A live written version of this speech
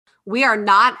We are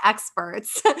not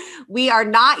experts. We are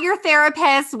not your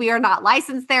therapists. We are not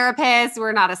licensed therapists.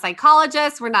 We're not a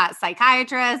psychologist. We're not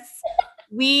psychiatrists.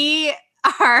 We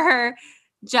are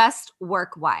just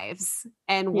work wives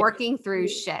and working through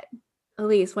shit.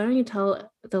 Elise, why don't you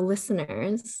tell the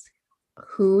listeners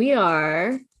who we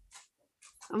are?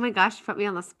 Oh my gosh, you put me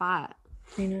on the spot.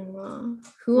 I know.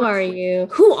 Who are you?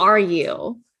 Who are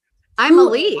you? I'm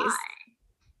Elise.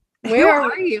 Where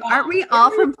are you? Aren't we all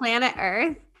from planet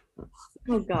Earth?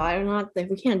 Oh God, I'm not.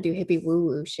 We can't do hippie woo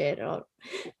woo shit. Oh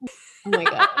my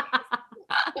God.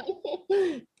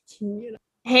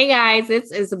 Hey guys,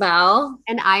 it's Isabel.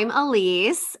 And I'm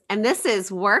Elise. And this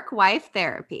is Work Wife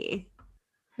Therapy.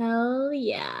 Hell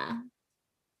yeah.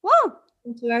 Woo!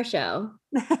 Into our show.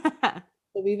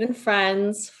 So we've been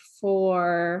friends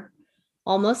for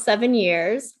almost 7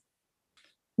 years.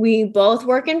 We both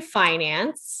work in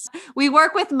finance. We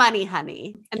work with money,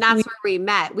 honey. And that's where we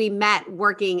met. We met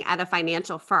working at a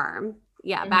financial firm.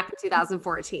 Yeah, back in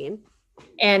 2014.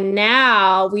 And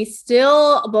now we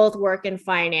still both work in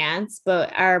finance,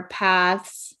 but our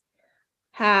paths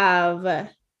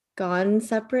have gone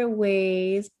separate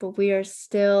ways, but we are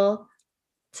still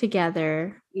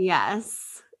together.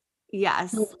 Yes.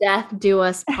 Till death do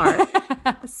us part.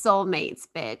 Soulmates,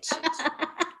 bitch.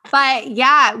 But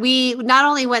yeah, we not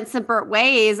only went separate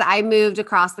ways, I moved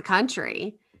across the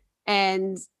country.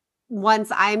 And once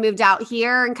I moved out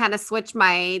here and kind of switched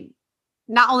my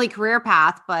not only career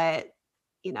path, but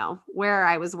where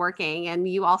I was working. And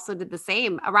you also did the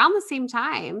same around the same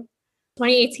time.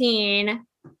 2018,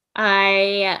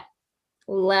 I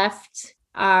left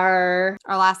our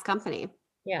last company.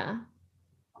 Yeah.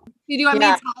 Do you want me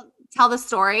to tell the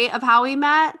story of how we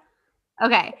met?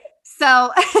 Okay.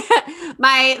 So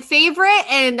my favorite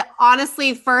and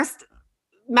honestly first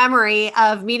memory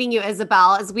of meeting you,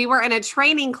 Isabel, is we were in a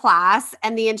training class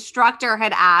and the instructor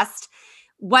had asked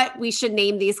what we should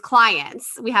name these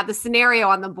clients. We had the scenario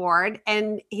on the board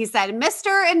and he said,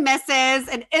 Mr. and Mrs.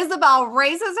 And Isabel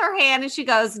raises her hand and she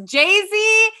goes,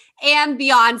 Jay-Z and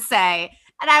Beyonce.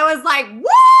 And I was like,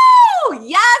 woo,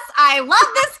 yes, I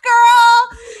love this girl.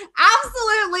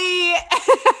 Absolutely.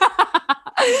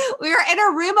 We were in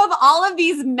a room of all of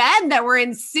these men that were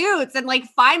in suits. And like,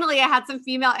 finally I had some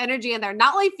female energy in there,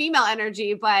 not only female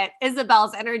energy, but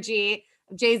Isabel's energy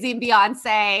of Jay-Z and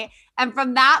Beyonce. And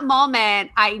from that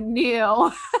moment, I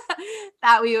knew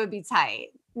that we would be tight.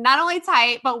 Not only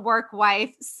tight, but work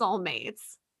wife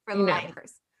soulmates for life.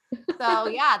 So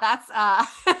yeah,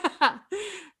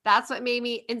 that's what made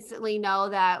me instantly know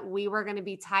that we were going to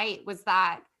be tight, was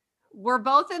that we're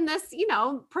both in this,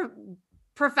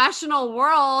 professional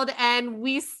world and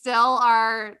we still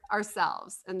are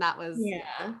ourselves. And that was,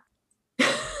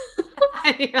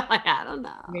 I don't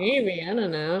know. Maybe, I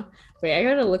don't know. Wait, I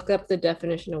gotta look up the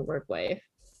definition of work wife.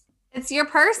 It's your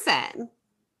person.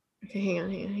 Okay, hang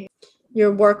on.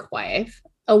 Your work wife,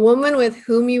 a woman with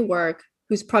whom you work,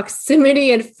 whose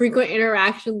proximity and frequent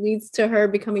interaction leads to her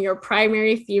becoming your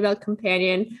primary female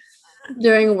companion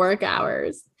during work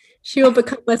hours. She will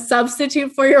become a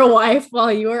substitute for your wife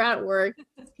while you are at work,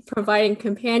 providing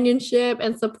companionship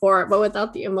and support, but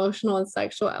without the emotional and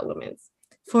sexual elements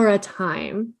for a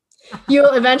time. You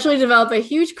will eventually develop a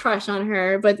huge crush on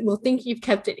her, but will think you've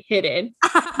kept it hidden.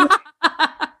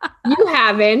 You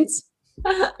haven't.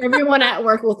 Everyone at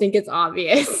work will think it's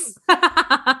obvious.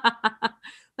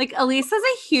 Like, Elise has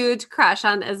a huge crush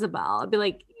on Isabel. I'd be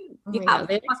like,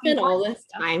 they spend all this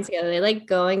time together. They like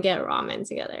go and get ramen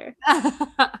together.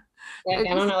 I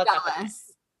don't know what's up.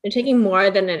 They're taking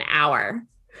more than an hour.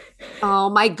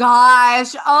 Oh my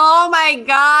gosh. Oh my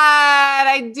God.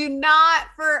 I do not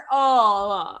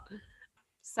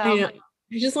So I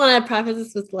just want to preface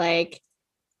this with like,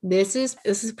 this is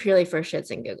purely for shits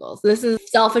and giggles. This is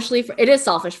it is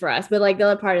selfish for us, but like the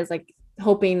other part is like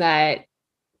hoping that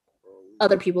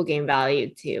other people gain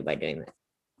value too by doing this.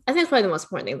 I think it's probably the most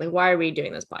important thing. Like, why are we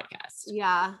doing this podcast?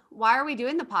 Yeah. Why are we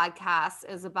doing the podcast,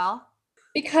 Isabel?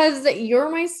 Because you're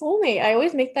my soulmate. I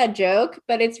always make that joke,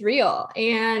 but it's real.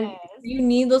 And you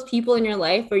need those people in your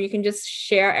life where you can just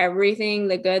share everything,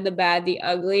 the good, the bad, the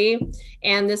ugly.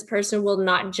 And this person will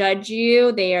not judge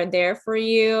you. They are there for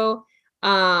you.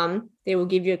 They will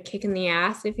give you a kick in the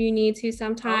ass if you need to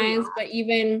sometimes. But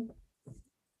even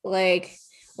like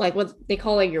what they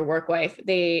call like your work wife,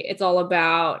 it's all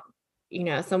about,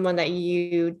 someone that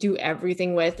you do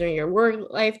everything with during your work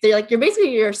life. They're like, you're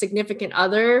basically your significant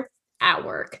other at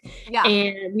work. Yeah.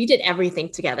 And we did everything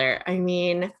together. I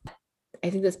mean, I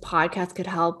think this podcast could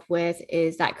help with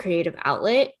is that creative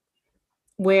outlet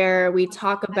where we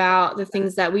talk about the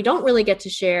things that we don't really get to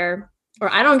share,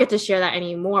 or I don't get to share that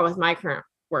anymore with my current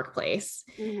workplace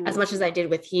as much as I did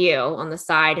with you on the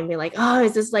side, and be like, oh,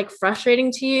 is this like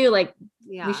frustrating to you? Like,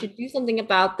 we should do something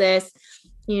about this,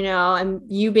 you know, and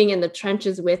you being in the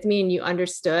trenches with me and you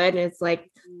understood. And it's like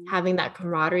having that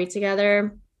camaraderie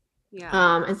together.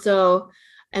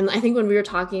 And I think when we were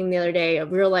talking the other day,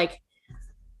 we were like,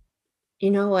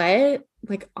 you know what?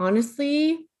 Like,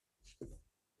 honestly,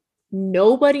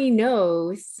 nobody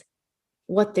knows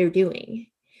what they're doing.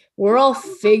 We're all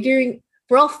figuring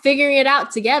it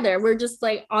out together. We're just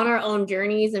like on our own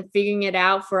journeys and figuring it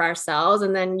out for ourselves.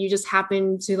 And then you just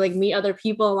happen to like meet other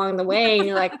people along the way. And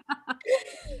you're like,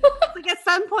 like at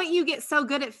some point you get so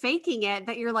good at faking it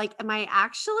that you're like, am I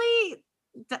actually,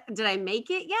 did I make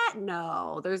it yet?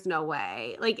 No, there's no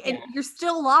way. Like, and you're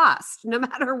still lost no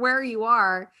matter where you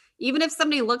are. Even if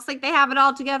somebody looks like they have it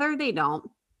all together, they don't.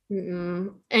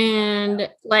 And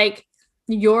like,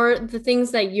 the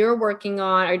things that you're working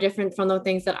on are different from the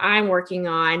things that I'm working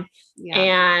on.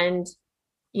 And,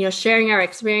 you know, sharing our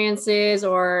experiences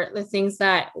or the things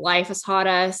that life has taught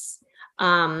us,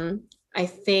 I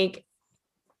think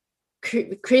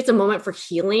creates a moment for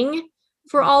healing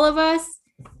for all of us,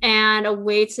 and a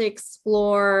way to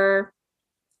explore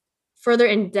further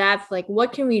in depth, like,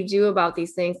 what can we do about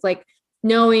these things? Like,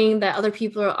 knowing that other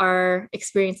people are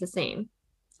experiencing the same.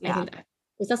 I think that,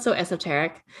 is that so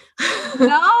esoteric?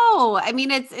 No, I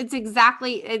mean, it's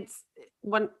exactly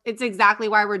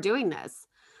why we're doing this.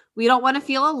 We don't want to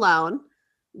feel alone.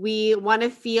 We want to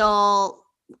feel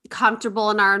comfortable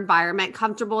in our environment,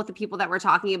 comfortable with the people that we're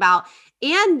talking about.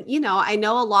 And, you know, I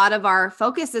know a lot of our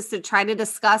focus is to try to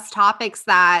discuss topics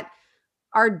that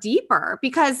are deeper,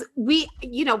 because we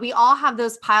all have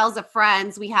those piles of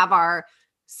friends. We have our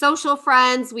social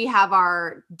friends, we have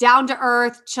our down to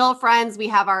earth, chill friends, we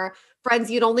have our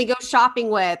friends you'd only go shopping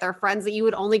with, or friends that you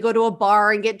would only go to a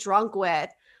bar and get drunk with.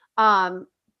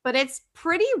 But it's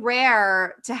pretty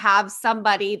rare to have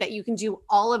somebody that you can do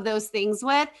all of those things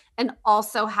with and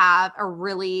also have a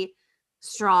really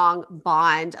strong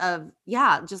bond of,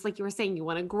 just like you were saying, you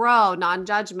want to grow,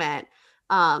 non-judgment.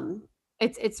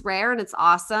 It's rare and it's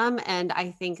awesome. And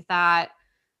I think that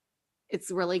it's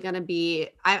really going to be,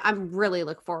 I'm really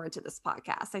look forward to this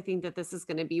podcast. I think that this is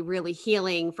going to be really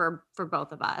healing for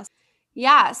both of us.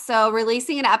 Yeah. So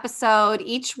releasing an episode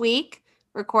each week,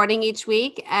 recording each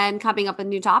week, and coming up with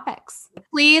new topics.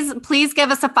 Please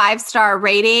give us a 5-star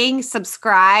rating,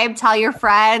 subscribe, tell your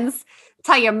friends,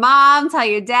 tell your mom, tell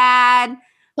your dad,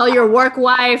 tell your work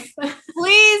wife.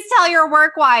 Please tell your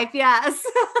work wife. Yes.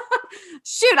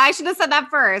 Shoot, I should have said that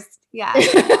first. Yeah.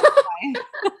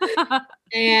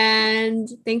 And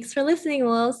thanks for listening.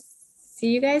 We'll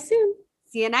see you guys soon.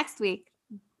 See you next week.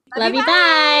 Love you.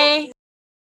 Bye.